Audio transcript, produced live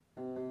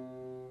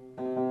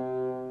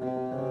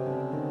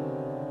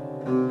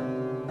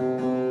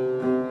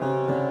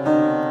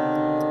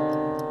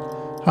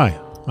Hi,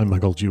 I'm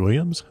Michael G.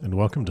 Williams, and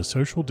welcome to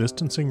Social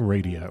Distancing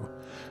Radio.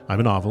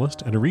 I'm a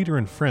novelist, and a reader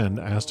and friend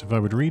asked if I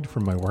would read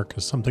from my work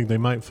as something they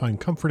might find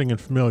comforting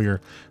and familiar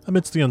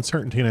amidst the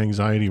uncertainty and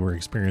anxiety we're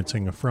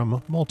experiencing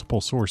from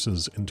multiple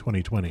sources in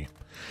 2020.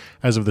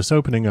 As of this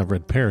opening, I've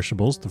read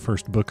Perishables, the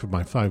first book of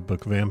my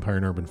 5-book vampire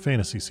and urban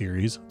fantasy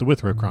series, The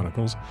Withrow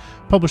Chronicles,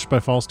 published by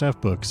Falstaff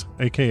Books,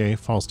 aka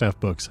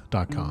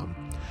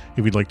falstaffbooks.com.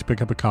 If you'd like to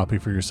pick up a copy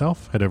for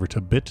yourself, head over to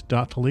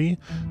bit.ly,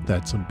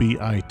 that's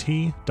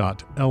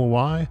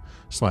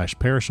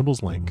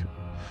bit.ly/perishables link.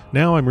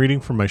 Now I'm reading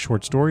from my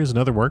short stories and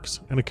other works,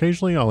 and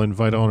occasionally I'll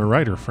invite on a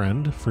writer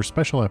friend for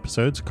special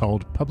episodes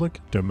called Public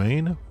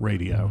Domain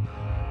Radio.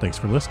 Thanks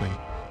for listening.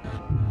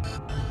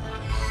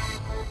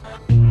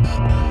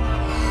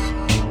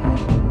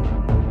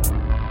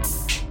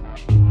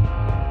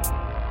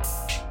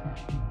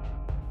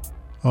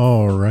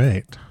 All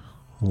right,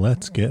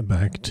 let's get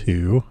back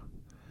to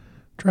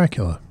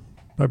Dracula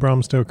by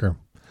Bram Stoker.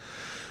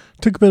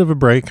 Took a bit of a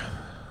break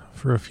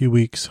for a few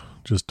weeks,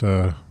 just,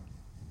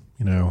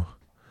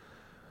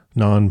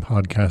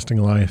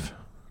 non-podcasting life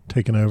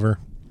taken over.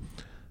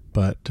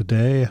 But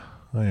today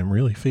I am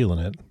really feeling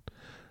it.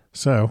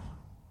 So,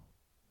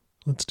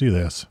 let's do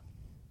this.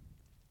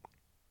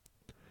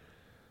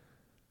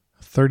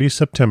 30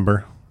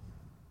 September.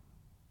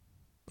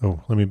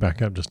 Oh, let me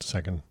back up just a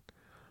second.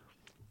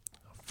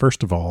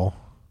 First of all,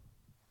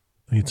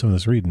 I need some of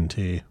this reading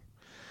tea.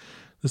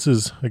 This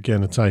is,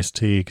 again, it's iced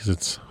tea because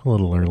it's a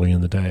little early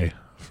in the day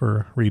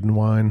for reading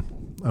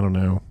wine. I don't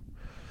know.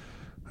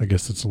 I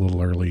guess it's a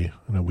little early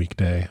in a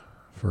weekday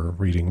for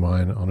reading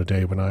wine on a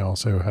day when I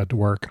also had to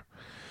work.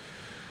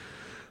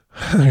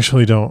 I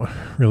actually don't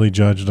really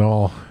judge at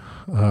all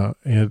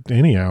at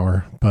any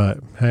hour, but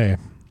hey,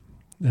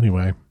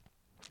 anyway.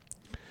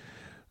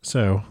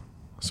 So,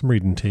 some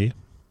reading tea.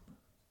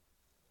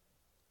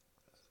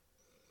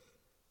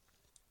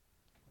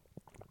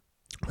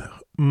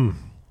 Oh,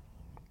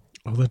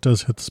 that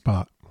does hit the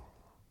spot.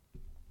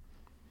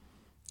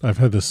 I've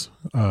had this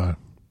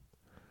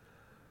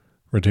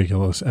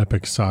ridiculous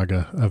epic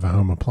saga of a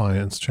home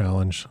appliance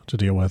challenge to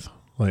deal with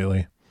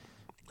lately,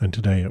 and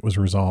today it was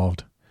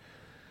resolved.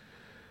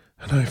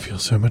 And I feel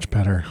so much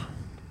better.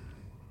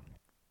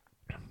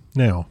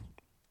 Now,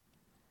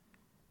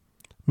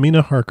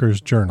 Mina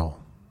Harker's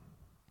journal,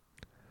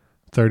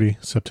 30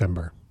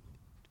 September.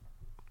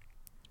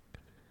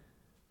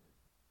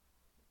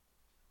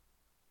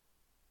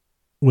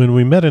 When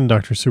we met in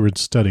Dr.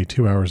 Seward's study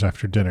 2 hours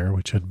after dinner,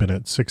 which had been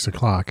at 6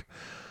 o'clock,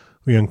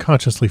 we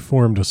unconsciously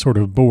formed a sort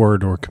of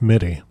board or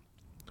committee.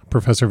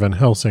 Professor Van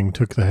Helsing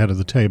took the head of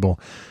the table,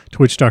 to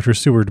which Dr.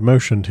 Seward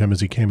motioned him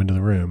as he came into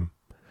the room.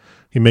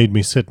 He made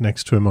me sit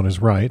next to him on his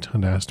right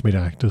and asked me to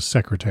act as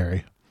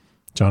secretary.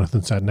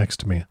 Jonathan sat next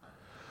to me.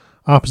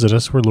 Opposite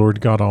us were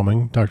Lord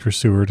Godalming, Dr.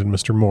 Seward, and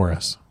Mr.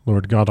 Morris,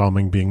 Lord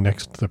Godalming being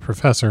next to the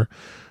professor,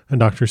 and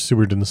Dr.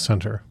 Seward in the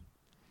center.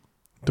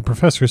 The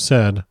professor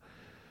said,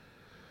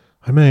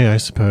 "I may, I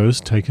suppose,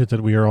 take it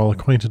that we are all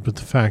acquainted with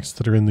the facts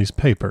that are in these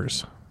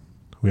papers."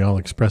 We all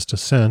expressed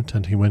assent,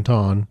 and he went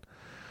on,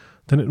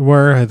 "Then it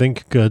were, I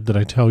think, good that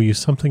I tell you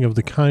something of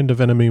the kind of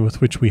enemy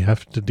with which we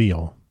have to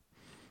deal.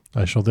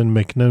 I shall then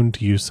make known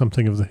to you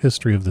something of the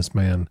history of this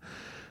man,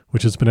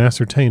 which has been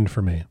ascertained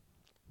for me.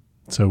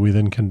 So we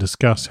then can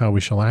discuss how we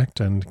shall act,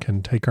 and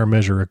can take our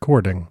measure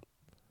according.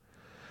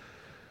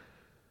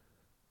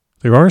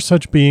 There are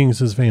such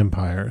beings as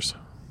vampires.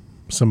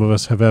 Some of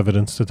us have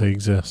evidence that they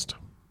exist.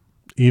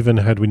 Even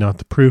had we not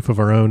the proof of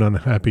our own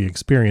unhappy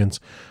experience,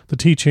 the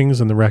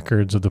teachings and the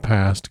records of the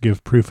past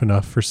give proof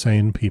enough for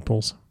sane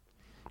peoples.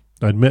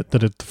 I admit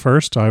that at the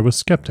first I was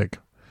skeptic.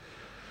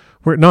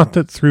 Were it not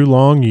that through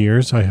long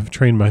years I have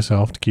trained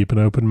myself to keep an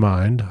open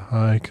mind,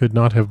 I could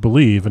not have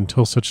believed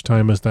until such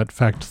time as that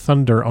fact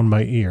thunder on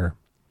my ear.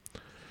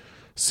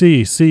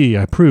 See,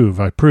 I prove.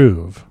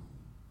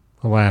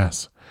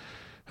 Alas,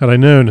 had I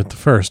known at the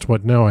first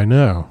what now I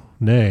know,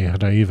 nay,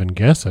 had I even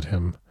guessed at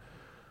him,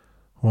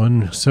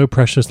 one so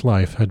precious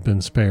life had been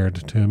spared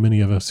to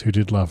many of us who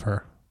did love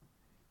her.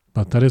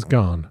 But that is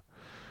gone,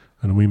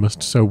 and we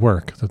must so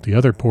work that the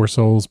other poor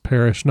souls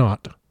perish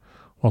not,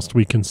 whilst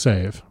we can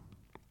save.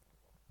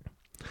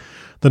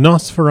 The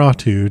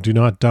Nosferatu do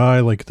not die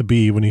like the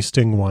bee when he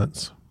sting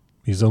once.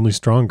 He is only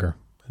stronger,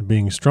 and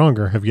being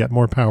stronger have yet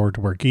more power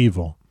to work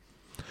evil.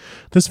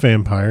 This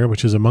vampire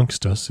which is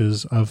amongst us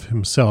is of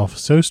himself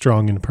so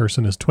strong in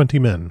person as 20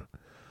 men.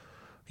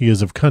 He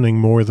is of cunning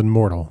more than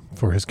mortal,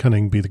 for his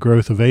cunning be the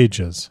growth of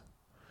ages.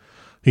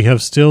 He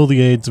have still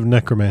the aids of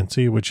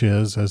necromancy, which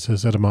is, as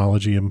his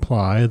etymology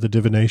imply, the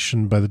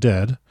divination by the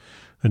dead,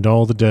 and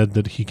all the dead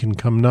that he can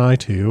come nigh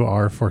to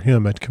are for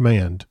him at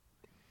command.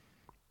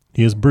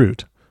 He is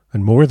brute,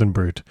 and more than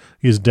brute,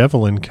 he is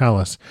devil in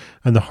callous,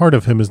 and the heart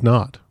of him is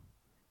not.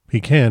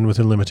 He can,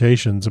 within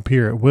limitations,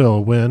 appear at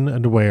will when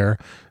and where,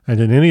 and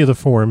in any of the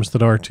forms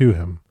that are to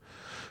him.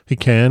 He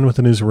can,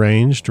 within his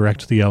range,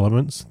 direct the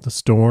elements, the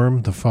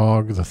storm, the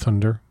fog, the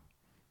thunder.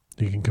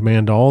 He can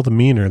command all the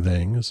meaner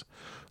things,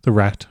 the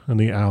rat and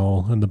the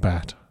owl and the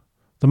bat,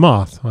 the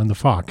moth and the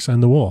fox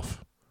and the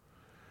wolf.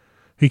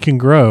 He can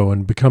grow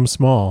and become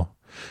small.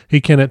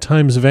 He can at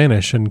times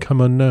vanish and come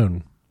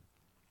unknown.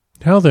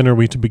 How then are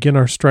we to begin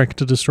our strike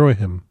to destroy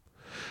him?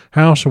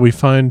 How shall we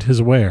find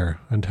his where,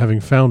 and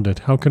having found it,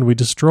 how can we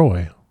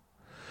destroy?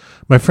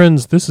 My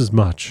friends, this is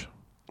much.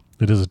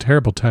 It is a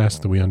terrible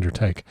task that we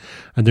undertake,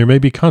 and there may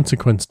be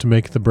consequence to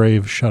make the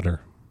brave shudder.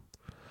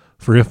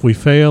 For if we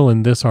fail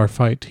in this our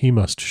fight, he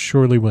must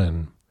surely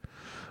win.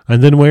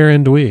 And then where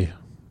end we?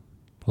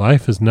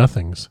 Life is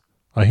nothing's.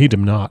 I heed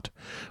him not.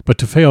 But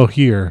to fail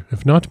here,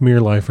 if not mere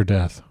life or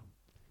death,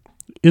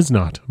 is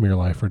not mere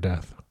life or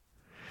death.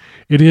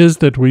 It is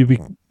that we be...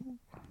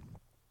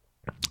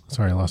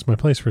 Sorry, I lost my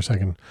place for a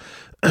second.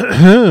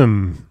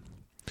 But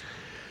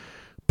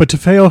to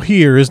fail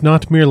here is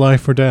not mere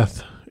life or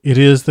death. It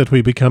is that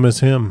we become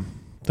as him,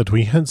 that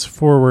we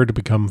henceforward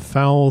become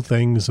foul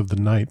things of the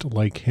night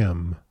like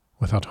him,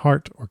 without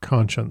heart or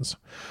conscience,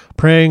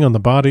 preying on the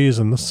bodies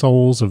and the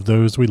souls of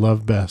those we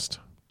love best.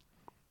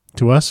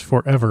 To us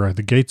forever are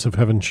the gates of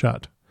heaven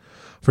shut,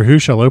 for who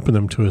shall open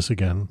them to us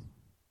again?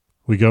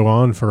 We go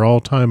on for all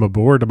time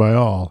abhorred by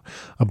all,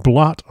 a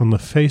blot on the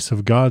face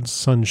of God's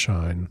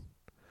sunshine,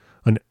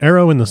 an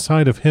arrow in the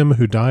side of him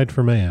who died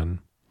for man.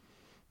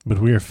 But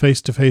we are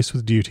face to face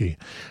with duty,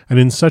 and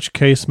in such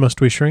case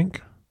must we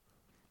shrink?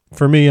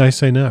 For me, I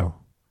say no.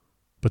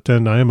 But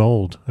then I am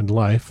old, and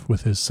life,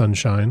 with his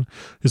sunshine,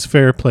 his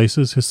fair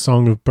places, his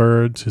song of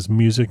birds, his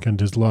music, and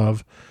his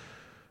love,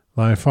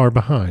 lie far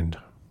behind.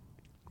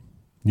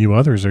 You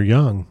others are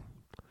young.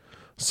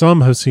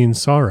 Some have seen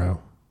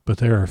sorrow, but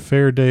there are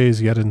fair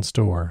days yet in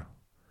store.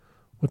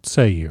 What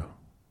say you?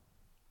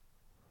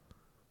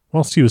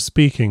 Whilst he was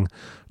speaking,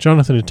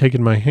 Jonathan had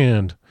taken my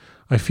hand.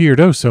 I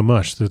feared so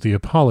much that the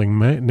appalling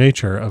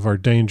nature of our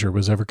danger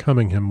was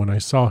overcoming him when I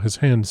saw his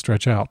hand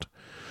stretch out.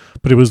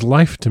 But it was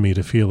life to me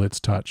to feel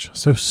its touch,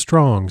 so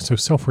strong, so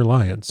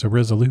self-reliant, so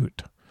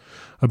resolute.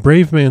 A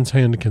brave man's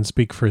hand can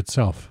speak for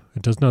itself.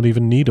 It does not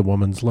even need a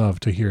woman's love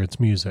to hear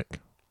its music.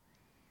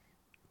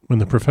 When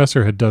the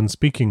professor had done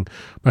speaking,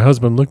 my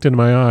husband looked into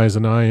my eyes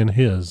and I in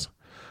his.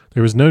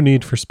 There was no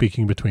need for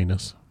speaking between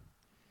us.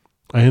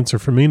 I answer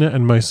for Mina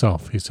and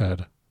myself, he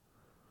said.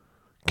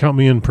 Count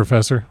me in,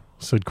 Professor,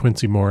 said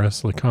Quincy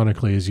Morris,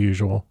 laconically as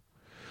usual.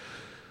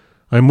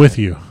 I am with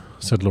you,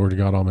 said Lord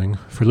Godalming,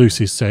 for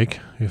Lucy's sake,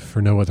 if for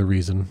no other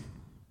reason.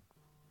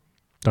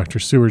 Dr.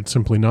 Seward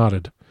simply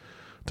nodded.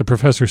 The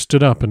professor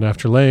stood up and,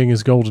 after laying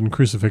his golden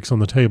crucifix on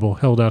the table,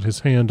 held out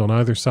his hand on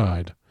either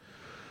side.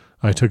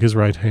 I took his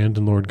right hand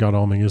and Lord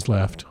Godalming his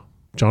left.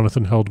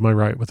 Jonathan held my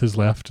right with his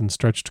left and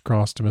stretched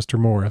across to Mr.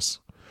 Morris.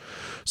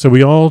 So as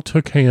we all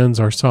took hands,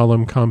 our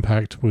solemn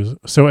compact was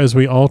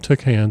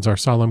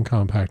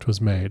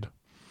made.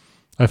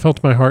 I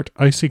felt my heart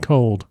icy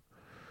cold,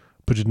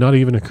 but it did not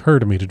even occur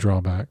to me to draw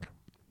back.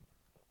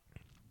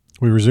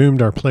 We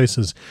resumed our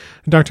places,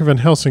 and Dr. Van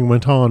Helsing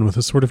went on with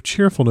a sort of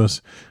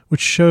cheerfulness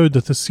which showed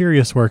that the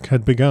serious work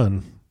had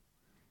begun.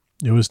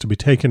 It was to be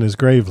taken as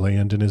gravely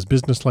and in as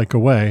businesslike a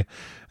way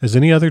as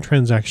any other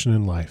transaction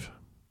in life.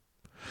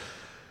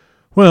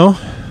 Well,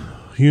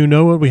 you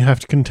know what we have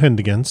to contend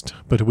against,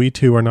 but we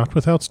too are not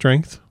without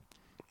strength.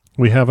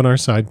 We have on our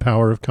side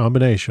power of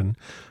combination,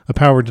 a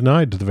power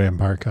denied to the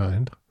vampire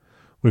kind.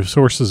 We have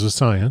sources of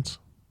science.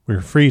 We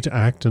are free to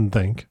act and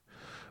think,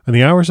 and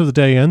the hours of the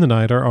day and the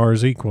night are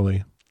ours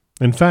equally.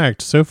 In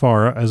fact, so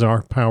far as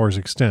our powers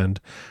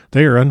extend,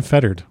 they are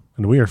unfettered,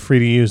 and we are free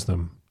to use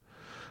them.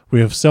 We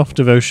have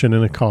self-devotion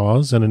in a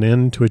cause and an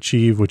end to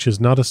achieve which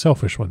is not a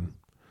selfish one.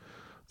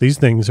 These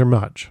things are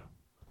much.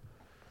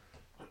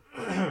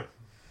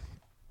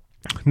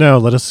 Now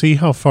let us see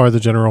how far the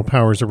general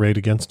powers arrayed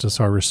against us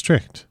are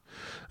restrict,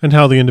 and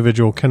how the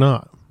individual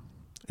cannot.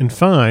 In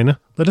fine,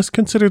 let us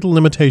consider the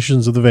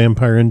limitations of the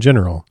vampire in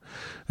general,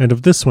 and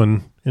of this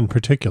one in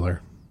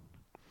particular.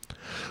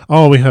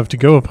 All we have to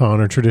go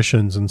upon are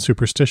traditions and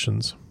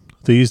superstitions.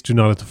 These do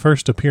not at the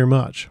first appear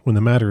much, when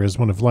the matter is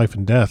one of life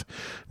and death,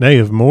 nay,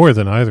 of more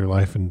than either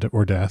life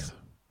or death.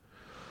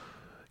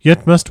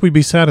 Yet must we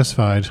be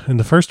satisfied, in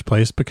the first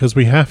place, because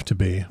we have to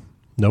be.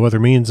 No other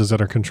means is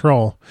at our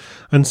control,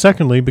 and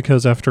secondly,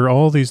 because after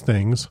all these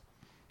things,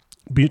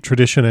 be it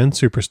tradition and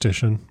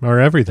superstition, are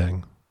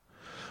everything.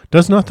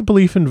 Does not the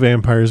belief in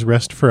vampires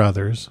rest for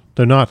others,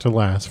 though not,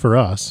 alas, for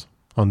us,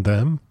 on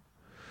them?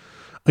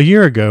 A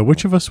year ago,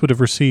 which of us would have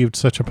received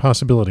such a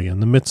possibility in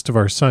the midst of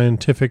our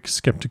scientific,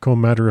 skeptical,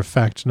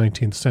 matter-of-fact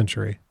 19th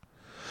century?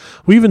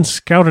 We even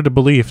scouted a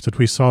belief that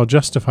we saw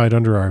justified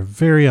under our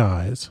very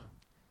eyes.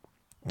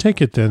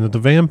 Take it, then, that the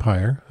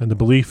vampire, and the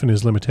belief in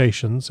his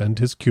limitations, and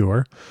his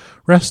cure,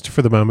 rest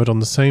for the moment on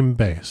the same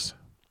base.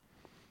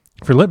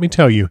 For let me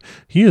tell you,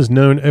 he is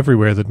known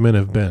everywhere that men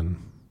have been.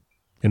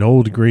 In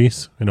old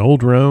Greece, in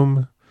old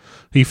Rome,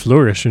 he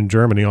flourished in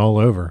Germany all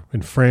over,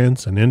 in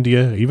France and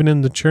India, even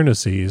in the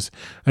Chernonese,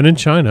 and in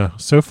China,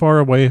 so far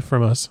away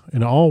from us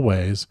in all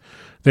ways,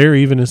 there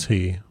even is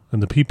he,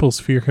 and the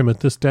peoples fear him at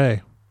this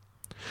day.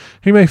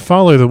 He may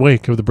follow the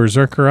wake of the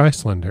berserker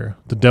Icelander,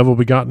 the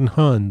devil-begotten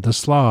Hun, the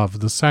Slav,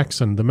 the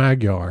Saxon, the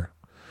Magyar.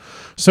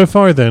 So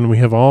far, then, we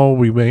have all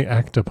we may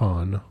act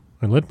upon,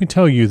 and let me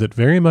tell you that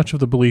very much of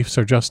the beliefs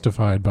are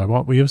justified by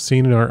what we have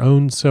seen in our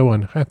own so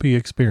unhappy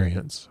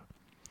experience.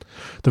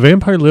 The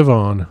vampire live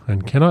on,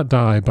 and cannot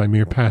die by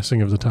mere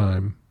passing of the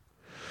time.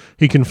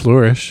 He can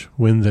flourish,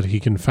 when that he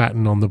can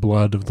fatten on the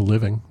blood of the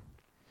living.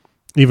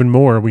 Even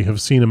more, we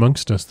have seen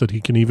amongst us that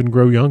he can even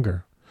grow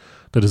younger,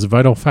 that his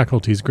vital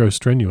faculties grow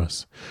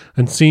strenuous,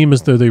 and seem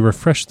as though they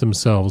refresh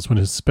themselves when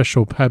his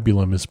special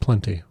pabulum is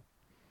plenty.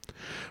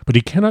 But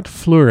he cannot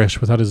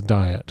flourish without his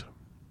diet.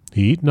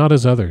 He eat not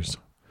as others.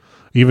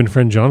 Even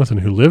friend Jonathan,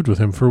 who lived with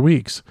him for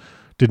weeks,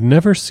 did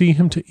never see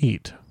him to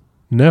eat.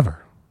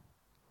 Never.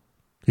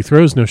 He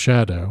throws no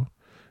shadow.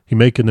 He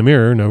make in the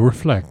mirror no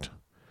reflect.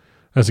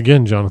 As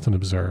again Jonathan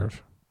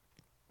observe.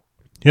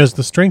 He has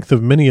the strength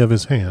of many of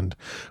his hand.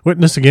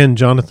 Witness again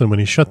Jonathan when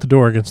he shut the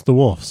door against the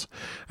wolves,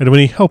 and when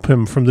he help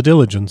him from the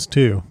diligence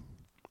too.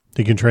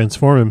 He can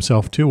transform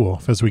himself to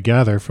wolf, as we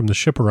gather from the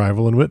ship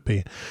arrival in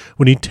Whitby,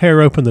 when he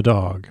tear open the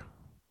dog.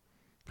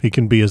 He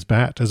can be as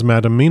bat, as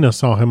Madam Mina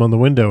saw him on the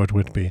window at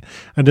Whitby,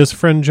 and as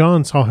friend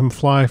John saw him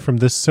fly from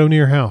this so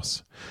near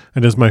house,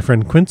 and as my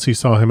friend Quincy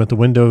saw him at the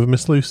window of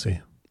Miss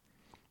Lucy.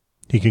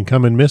 He can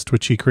come in mist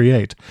which he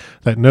create.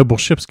 That noble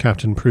ship's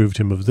captain proved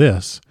him of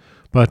this,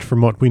 but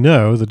from what we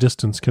know, the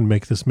distance he can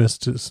make this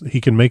mist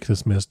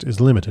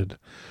is limited,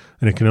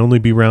 and it can only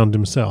be round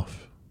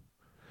himself.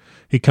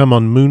 He come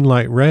on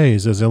moonlight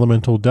rays as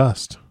elemental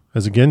dust,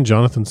 as again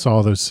Jonathan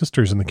saw those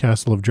sisters in the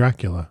castle of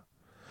Dracula.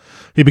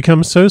 He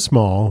becomes so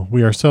small,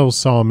 we ourselves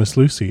saw Miss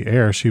Lucy,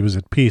 ere she was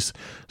at peace,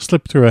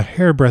 slip through a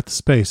hairbreadth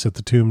space at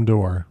the tomb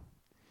door.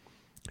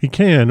 He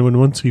can, when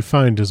once he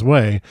find his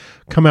way,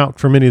 come out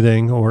from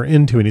anything or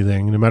into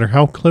anything, no matter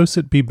how close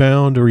it be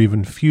bound or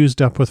even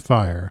fused up with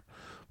fire.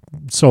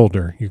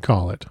 Solder, you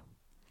call it.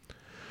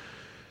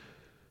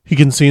 He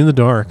can see in the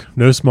dark,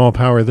 no small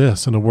power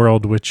this, in a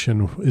world which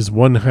is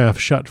one half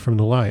shut from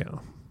the light.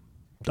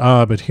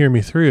 Ah, but hear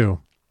me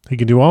through. He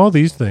can do all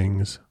these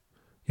things,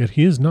 yet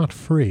he is not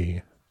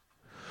free.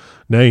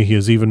 Nay, he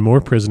is even more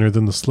prisoner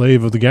than the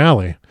slave of the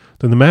galley,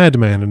 than the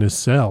madman in his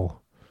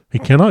cell. He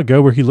cannot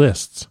go where he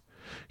lists.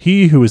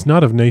 He who is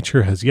not of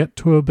nature has yet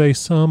to obey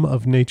some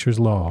of nature's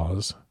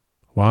laws.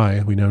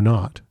 Why, we know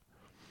not.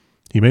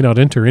 He may not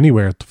enter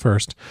anywhere at the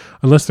first,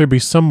 unless there be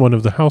someone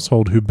of the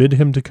household who bid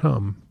him to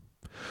come,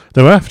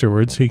 though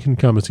afterwards he can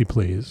come as he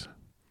please.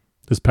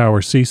 His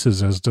power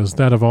ceases, as does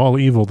that of all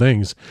evil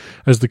things,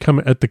 at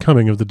the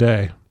coming of the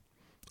day.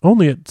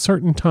 Only at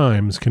certain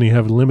times can he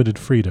have limited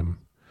freedom.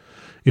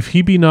 If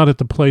he be not at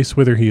the place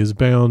whither he is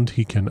bound,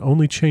 he can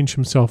only change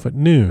himself at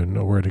noon,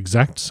 or at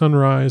exact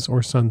sunrise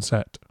or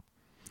sunset.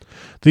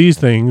 These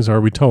things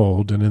are we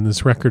told, and in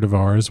this record of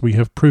ours we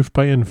have proof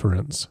by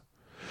inference.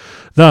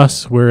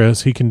 Thus,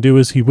 whereas he can do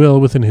as he will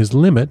within his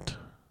limit,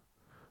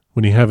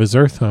 when he have his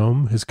earth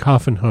home, his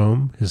coffin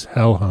home, his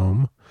hell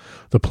home,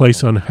 the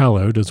place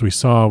unhallowed, as we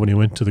saw when he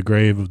went to the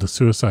grave of the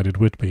suicided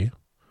Whitby,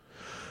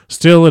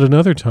 still at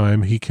another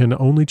time he can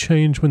only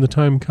change when the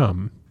time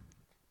come.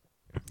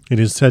 It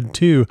is said,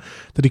 too,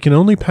 that he can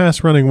only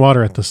pass running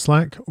water at the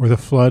slack or the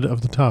flood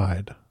of the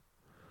tide.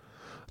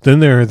 Then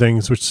there are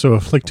things which so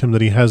afflict him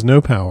that he has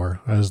no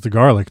power, as the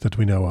garlic that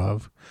we know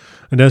of,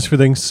 and as for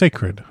things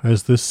sacred,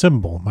 as this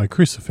symbol, my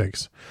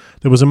crucifix,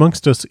 that was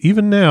amongst us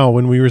even now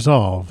when we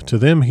resolve, to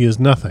them he is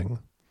nothing,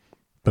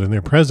 but in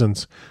their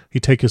presence he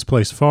take his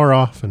place far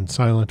off and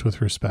silent with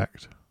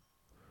respect.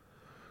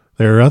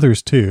 There are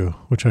others, too,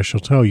 which I shall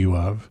tell you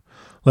of,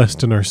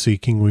 lest in our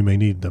seeking we may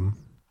need them.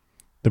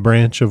 The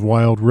branch of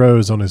wild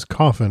rose on his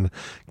coffin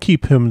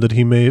keep him that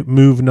he may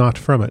move not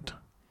from it.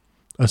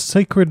 A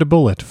sacred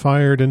bullet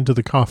fired into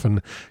the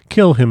coffin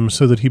kill him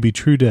so that he be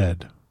true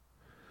dead.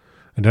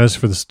 And as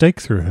for the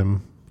stake through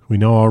him, we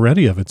know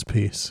already of its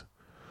peace,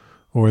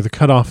 or the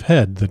cut-off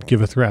head that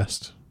giveth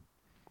rest.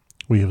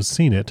 We have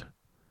seen it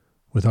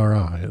with our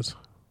eyes.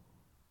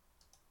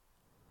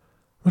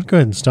 I'm going to go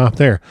ahead and stop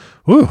there.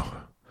 Woo!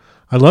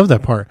 I love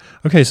that part.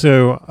 Okay,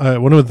 so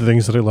one of the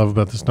things that I love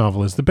about this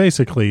novel is that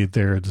basically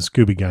they're the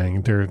Scooby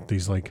Gang. They're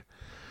these like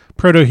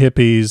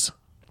proto-hippies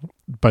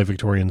by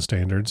Victorian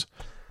standards.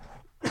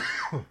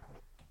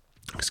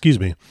 Excuse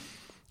me.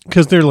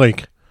 Because they're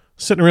like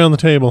sitting around the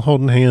table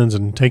holding hands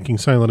and taking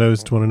silent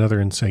oaths to one another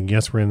and saying,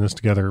 yes, we're in this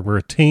together. We're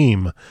a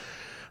team.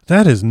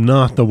 That is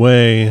not the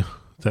way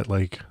that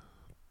like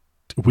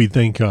we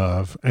think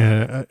of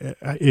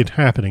it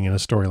happening in a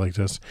story like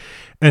this.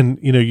 And,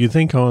 you know, you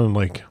think on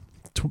like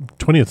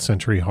 20th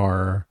century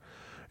horror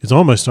is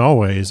almost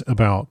always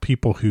about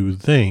people who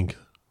think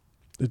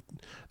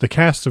the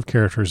cast of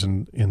characters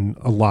in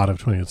a lot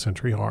of 20th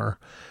century horror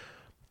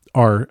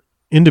are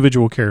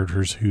individual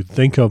characters who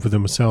think of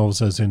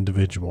themselves as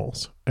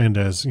individuals and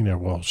as, you know,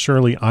 well,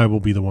 surely I will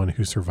be the one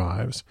who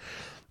survives.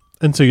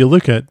 And so you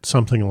look at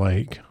something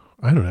like,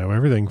 I don't know,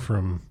 everything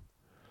from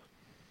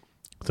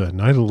the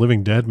Night of the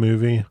Living Dead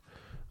movie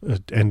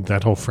and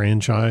that whole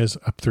franchise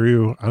up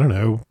through, I don't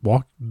know,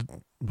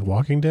 The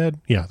Walking Dead?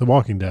 Yeah, The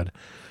Walking Dead,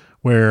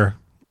 where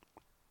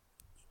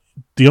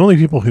the only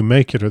people who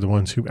make it are the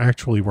ones who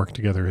actually work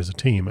together as a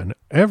team. And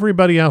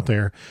everybody out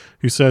there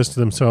who says to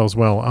themselves,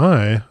 well,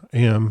 I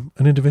am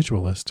an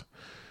individualist,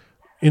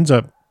 ends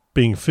up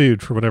being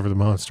food for whatever the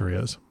monster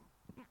is.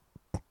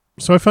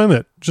 So I find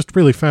that just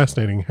really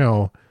fascinating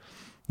how,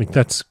 like,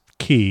 that's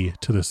key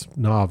to this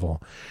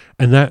novel.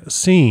 And that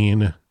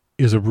scene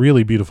is a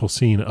really beautiful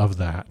scene of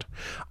that.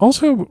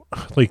 Also,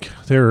 like,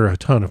 there are a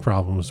ton of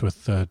problems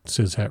with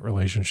cis-het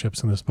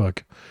relationships in this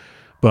book,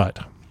 but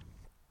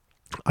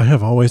I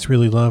have always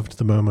really loved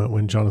the moment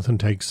when Jonathan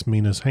takes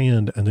Mina's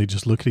hand and they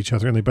just look at each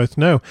other and they both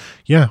know,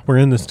 yeah, we're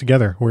in this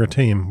together. We're a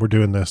team. We're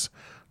doing this.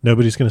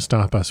 Nobody's going to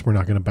stop us. We're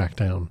not going to back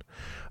down.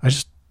 I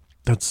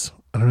don't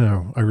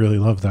know. I really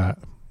love that.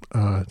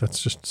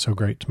 That's just so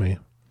great to me.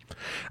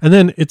 And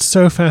then it's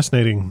so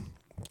fascinating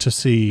to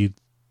see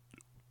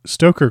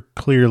Stoker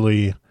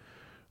clearly,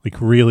 like,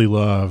 really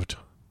loved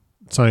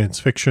science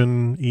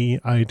fiction-y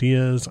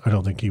ideas. I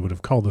don't think he would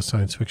have called this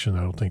science fiction.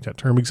 I don't think that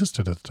term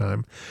existed at the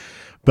time.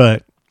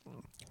 But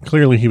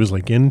clearly he was,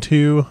 like,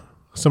 into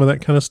some of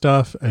that kind of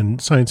stuff, and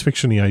science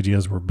fiction-y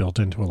ideas were built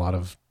into a lot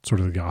of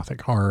sort of the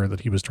gothic horror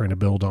that he was trying to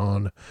build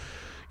on.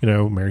 You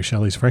know, Mary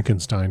Shelley's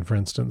Frankenstein, for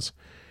instance.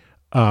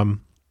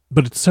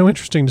 But it's so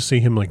interesting to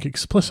see him, like,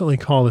 explicitly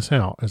call this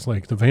out as,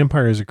 like, the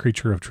vampire is a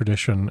creature of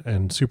tradition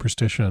and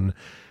superstition,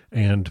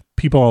 and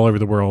people all over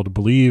the world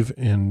believe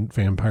in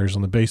vampires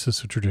on the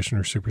basis of tradition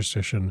or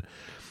superstition.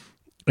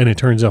 And it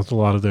turns out that a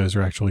lot of those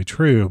are actually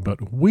true,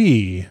 but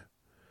we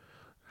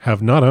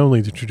have not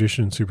only the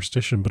tradition and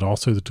superstition, but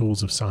also the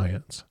tools of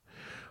science.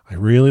 I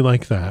really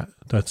like that.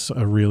 That's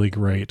a really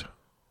great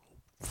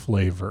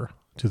flavor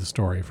to the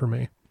story for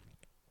me.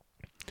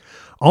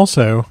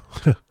 Also,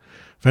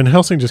 Van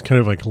Helsing just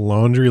kind of, like,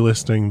 laundry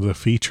listing the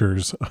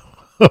features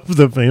of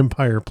the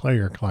vampire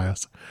player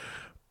class.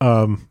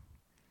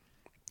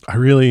 I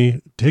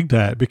really dig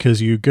that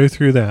because you go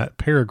through that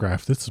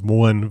paragraph. This is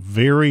one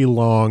very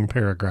long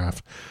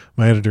paragraph.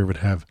 My editor would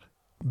have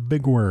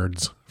big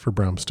words for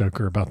Bram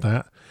Stoker about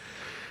that.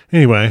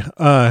 Anyway,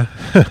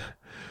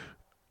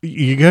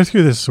 you go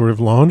through this sort of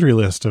laundry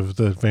list of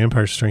the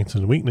vampire's strengths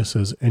and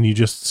weaknesses, and you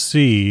just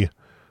see,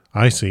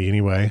 I see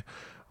anyway,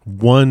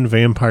 one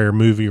vampire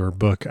movie or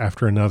book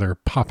after another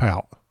pop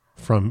out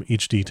from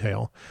each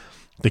detail.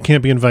 They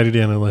can't be invited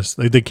in unless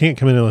they can't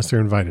come in unless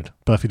they're invited.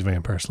 Buffy the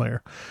Vampire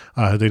Slayer.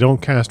 They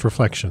don't cast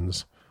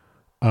reflections.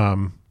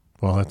 Well,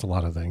 that's a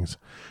lot of things.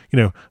 You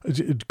know,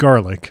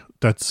 Garlic.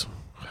 That's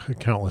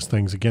countless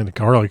things. Again,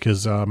 Garlic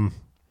is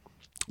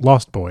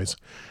Lost Boys.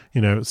 You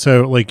know,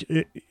 so, like,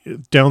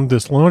 down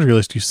this laundry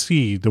list, you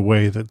see the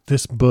way that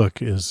this book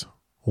is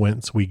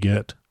whence we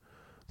get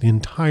the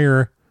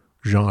entire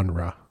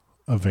genre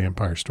of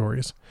vampire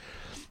stories.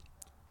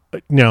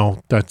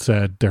 Now, that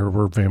said, there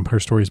were vampire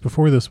stories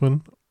before this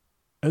one.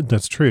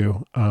 That's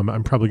true.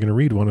 I'm probably going to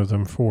read one of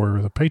them for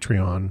the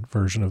Patreon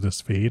version of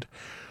this feed,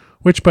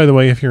 which, by the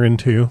way, if you're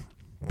into,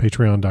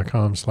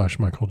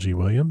 patreon.com/Michael G.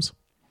 Williams.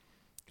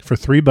 For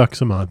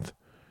 $3 a month,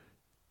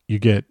 you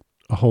get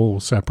a whole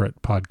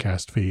separate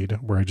podcast feed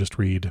where I just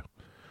read,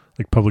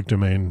 like, public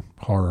domain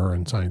horror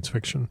and science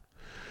fiction.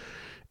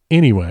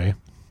 Anyway,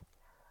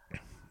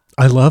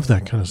 I love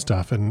that kind of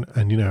stuff. And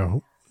you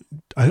know,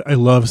 I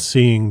love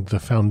seeing the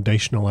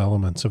foundational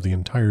elements of the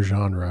entire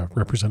genre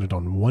represented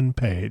on one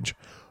page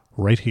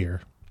right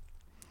here.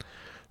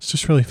 It's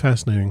just really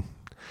fascinating.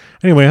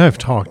 Anyway, I've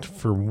talked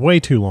for way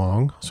too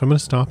long, so I'm going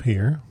to stop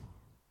here.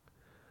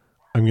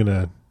 I'm going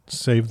to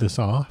save this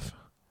off.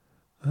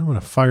 I'm going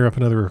to fire up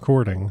another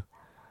recording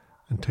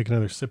and take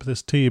another sip of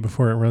this tea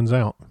before it runs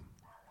out.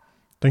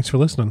 Thanks for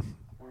listening.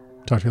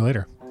 Talk to you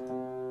later.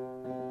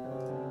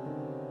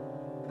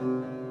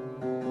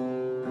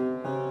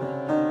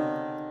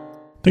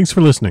 Thanks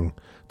for listening.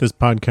 This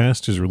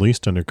podcast is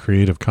released under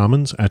Creative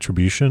Commons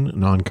Attribution,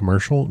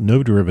 Non-Commercial,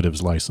 No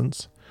Derivatives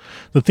license.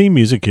 The theme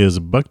music is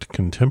Bucked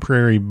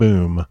Contemporary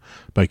Boom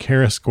by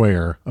Kara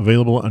Square,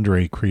 available under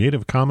a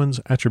Creative Commons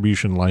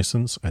Attribution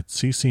license at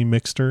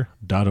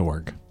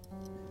ccmixter.org.